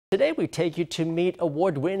Today we take you to meet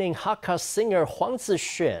award-winning Hakka singer Huang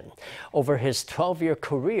Zi-xuan. Over his 12-year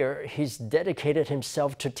career, he's dedicated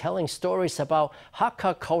himself to telling stories about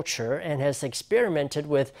Hakka culture and has experimented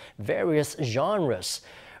with various genres.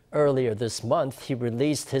 Earlier this month, he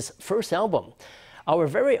released his first album. Our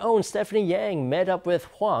very own Stephany Yang met up with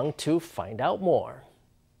Huang to find out more.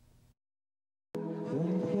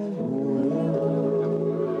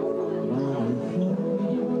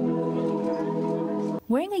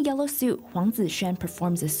 Wearing a yellow suit, Huang Zi-xuan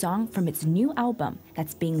performs a song from its new album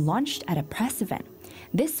that's being launched at a press event.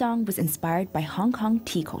 This song was inspired by Hong Kong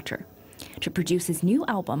tea culture. To produce his new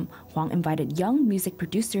album, Huang invited young music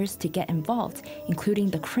producers to get involved, including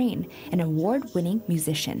The Crane, an award-winning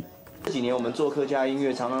musician.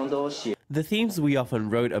 The themes we often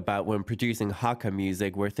wrote about when producing Hakka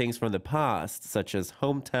music were things from the past, such as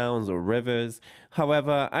hometowns or rivers.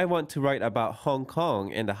 However, I want to write about Hong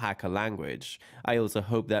Kong in the Hakka language. I also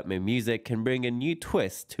hope that my music can bring a new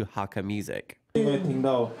twist to Hakka music.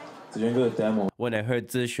 When I heard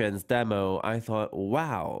Zi-xuan's demo, I thought,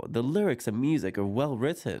 wow, the lyrics and music are well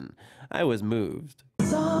written. I was moved.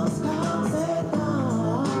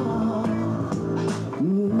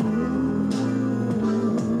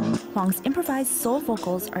 Huang's improvised soul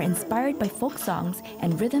vocals are inspired by folk songs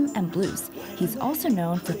and rhythm and blues. He's also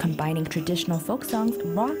known for combining traditional folk songs,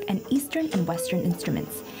 rock, and Eastern and Western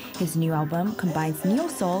instruments. His new album combines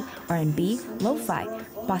neo-soul, R&B, lo-fi,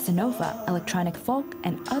 bossa nova, electronic folk,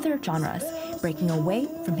 and other genres, breaking away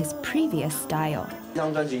from his previous style.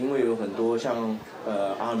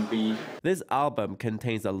 This album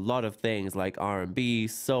contains a lot of things like R&B,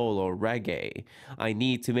 soul, or reggae. I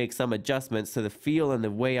need to make some adjustments to the feel and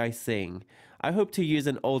the way I sing. I hope to use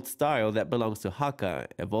an old style that belongs to Hakka,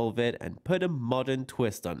 evolve it, and put a modern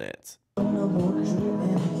twist on it.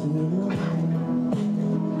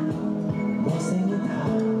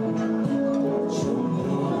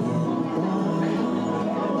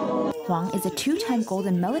 Huang is a two-time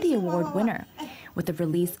Golden Melody Award winner. With the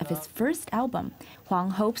release of his first album, Huang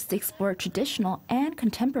hopes to explore traditional and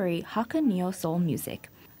contemporary Hakka neo-soul music.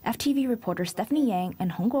 FTV reporter Stephany Yang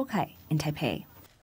and Hong Kai in Taipei.